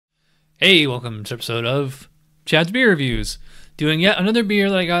Hey, welcome to episode of Chad's Beer Reviews. Doing yet another beer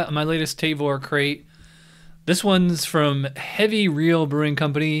that I got on my latest 𝗂𝗏𝗧 crate. This one's from 𝗂𝗏𝗏𝗀 Brewing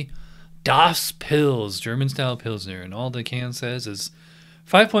Company, Das Pils, German style Pilsner. And all the can says is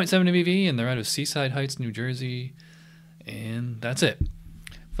 5.7 ABV, and they're out of Seaside Heights, New Jersey. And that's it.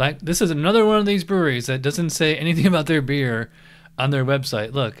 In fact, this is another one of these breweries that doesn't say anything about their beer on their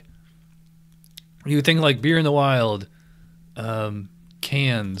website. Look, you would think like Beer in the Wild,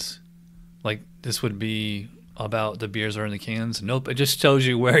 cans. Like this would be about the beers that are in the cans. Nope, it just tells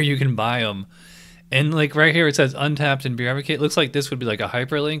you where you can buy them. And like right here it says Untapped and Beer Advocate. It looks like this would be like a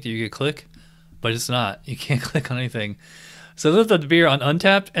hyperlink that you could click, but it's not. You can't click on anything. So I looked at the beer on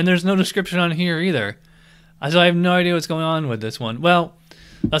Untapped and there's no description on here either. So I have no idea what's going on with this one. Well,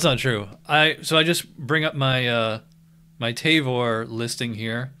 that's not true. I just bring up my my 𝗂𝗏𝗧 listing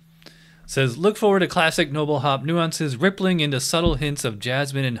here. It says, look forward to classic noble hop nuances rippling into subtle hints of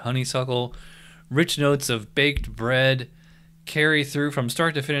jasmine and honeysuckle. Rich notes of baked bread carry through from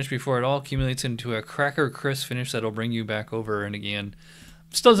start to finish before it all accumulates into a cracker crisp finish that'll bring you back over and again.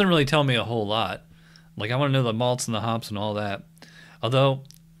 Still doesn't really tell me a whole lot. Like, I want to know the malts and the hops and all that. Although,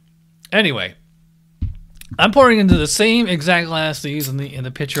 anyway, I'm pouring into the same exact glass they use in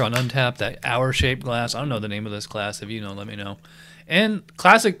the picture on Untapped, that hour-shaped glass. I don't know the name of this glass. If you know, let me know. And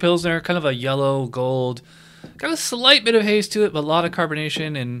classic Pilsner, kind of a yellow gold. Got a slight bit of haze to it, but a lot of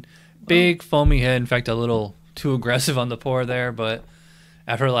carbonation and big foamy head. In fact, a little too aggressive on the pour there, but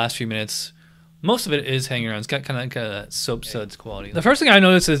after the last few minutes, most of it is hanging around. It's got kind of like a soap suds quality. The first thing I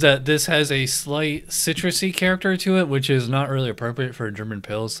noticed is that this has a slight citrusy character to it, which is not really appropriate for German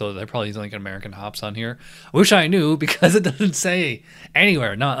Pils, so they're probably using like American hops on here. I wish I knew because it doesn't say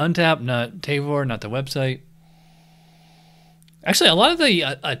anywhere. Not Untapped, not 𝗂𝗏𝗧, not the website. Actually, a lot of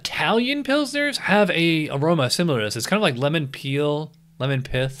the Italian Pilsners have a aroma similar to this. It's kind of like lemon peel, lemon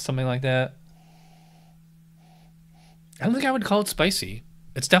pith, something like that. I don't think I would call it spicy.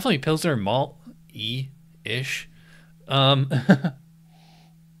 It's definitely Pilsner malt-y-ish. It's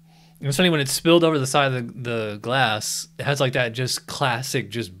funny when it's spilled over the side of the glass, it has like that just classic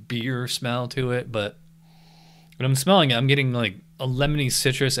just beer smell to it. But when I'm smelling it, I'm getting like a lemony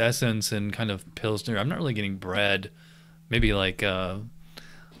citrus essence and kind of Pilsner. I'm not really getting bread. Maybe like a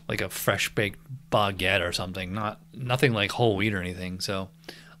fresh baked baguette or something. Nothing like whole wheat or anything. So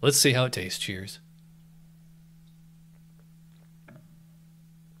let's see how it tastes. Cheers.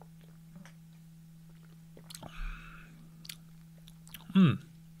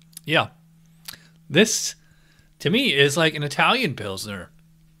 Yeah. This to me is like an Italian Pilsner.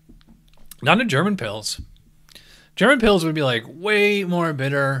 Not a German Pils. German Pils would be like way more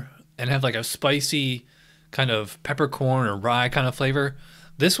bitter and have like a spicy kind of peppercorn or rye kind of flavor.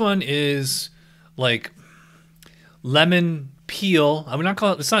 This one is like lemon peel. I would not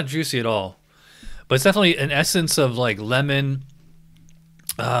call it, it's not juicy at all, but it's definitely an essence of like lemon.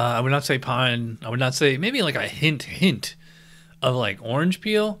 I would not say pine. I would not say, maybe like a hint of like orange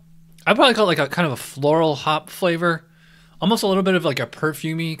peel. I'd probably call it like a kind of a floral hop flavor. Almost a little bit of like a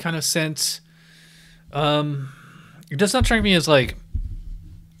perfumey kind of scent. It does not strike me as like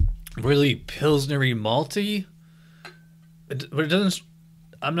really pilsnery malty, but it doesn't.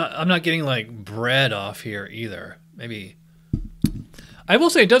 I'm not getting like bread off here either. Maybe I will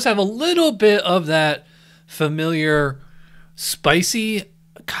say it does have a little bit of that familiar spicy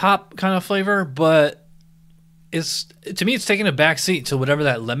hop kind of flavor, but to me it's taking a back seat to whatever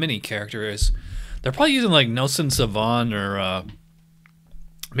that lemony character is. They're probably using like Nelson Sauvin or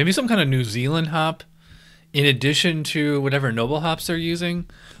maybe some kind of New Zealand hop in addition to whatever noble hops they're using.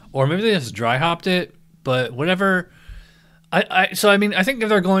 Or maybe they just dry hopped it, but whatever. So I mean, I think if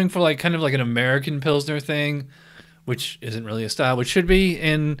they're going for like kind of like an American Pilsner thing, which isn't really a style, which should be,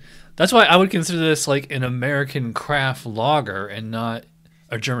 and that's why I would consider this like an American craft lager and not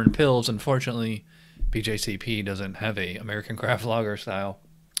a German Pils. Unfortunately, BJCP doesn't have a American craft lager style.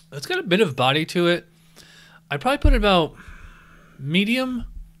 It's got a bit of body to it. I'd probably put it about medium.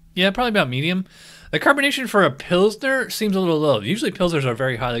 Yeah, probably about medium. The carbonation for a Pilsner seems a little low. Usually Pilsners are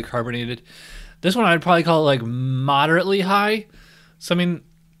very highly carbonated. This one I'd probably call it like moderately high. So I mean,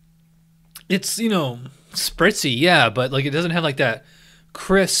 it's, you know, spritzy, yeah, but like it doesn't have like that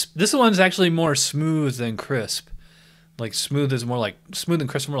crisp. This one's actually more smooth than crisp. Like smooth and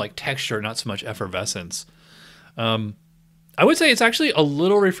crisp, more like texture, not so much effervescence. I would say it's actually a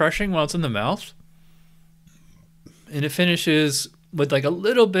little refreshing while it's in the mouth. And it finishes with like a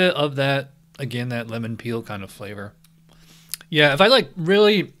little bit of that, again, that lemon peel kind of flavor. Yeah, if I like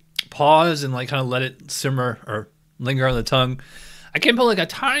really pause and like kind of let it simmer or linger on the tongue, I can put like a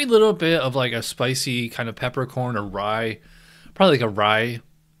tiny little bit of like a spicy kind of peppercorn or rye, probably like a rye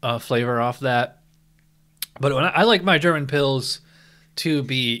flavor off that. But I like my German pills to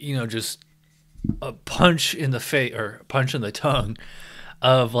be, you know, just a punch in the face or punch in the tongue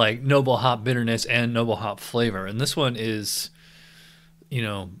of like noble hop bitterness and noble hop flavor. And this one is, you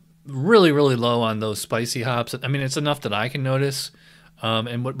know, really, really low on those spicy hops. I mean, it's enough that I can notice.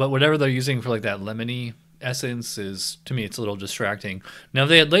 But whatever they're using for like that lemony essence is, to me, it's a little distracting. Now, if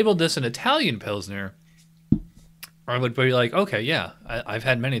they had labeled this an Italian Pilsner, I would be like, okay, yeah, I've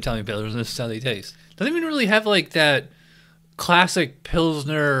had many Italian Pilsners and this is how they taste. Doesn't even really have like that classic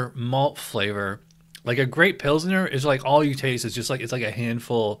Pilsner malt flavor. Like a great Pilsner is like all you taste is just like, it's like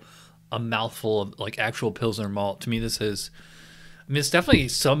a mouthful of like actual Pilsner malt. To me, this is, I mean, it's definitely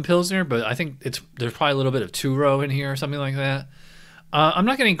some Pilsner, but I think there's probably a little bit of two-row in here or something like that. I'm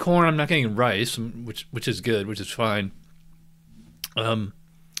not getting corn, I'm not getting rice, which is good, which is fine.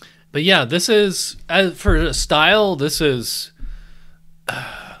 But yeah, this is, as for a style, this is,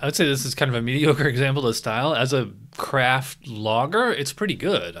 I would say this is kind of a mediocre example of style. As a craft lager, it's pretty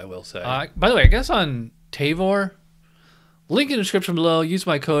good, I will say. By the way, I guess on Tavour, link in the description below, use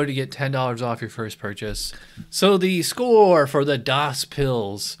my code to get $10 off your first purchase. So the score for the Das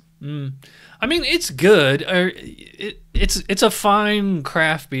Pils, I mean, it's good. It's a fine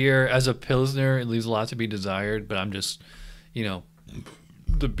craft beer. As a Pilsner, it leaves a lot to be desired, but I'm just, you know,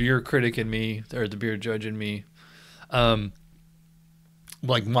 the beer critic in me, or the beer judge in me,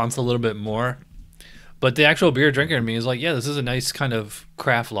 like wants a little bit more. But the actual beer drinker in me is like, yeah, this is a nice kind of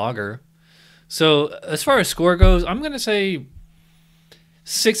craft lager. So as far as score goes, I'm going to say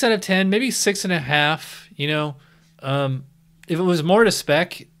 6 out of 10, maybe 6.5, you know. If it was more to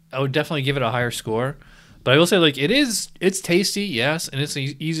spec, I would definitely give it a higher score. But I will say, like, it's tasty, yes, and it's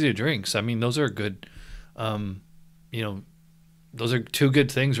easy to drink. So, I mean, those are good, you know, those are two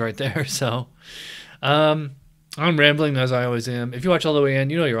good things right there. So, I'm rambling as I always am. If you watch all the way in,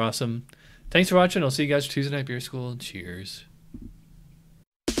 you know you're awesome. Thanks for watching. I'll see you guys for Tuesday Night Beer School. Cheers.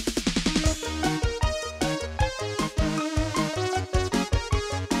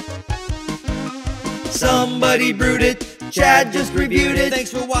 Somebody brewed it. Chad just reviewed it.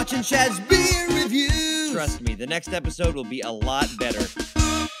 Thanks for watching Chad's Beer Reviews. Trust me, the next episode will be a lot better.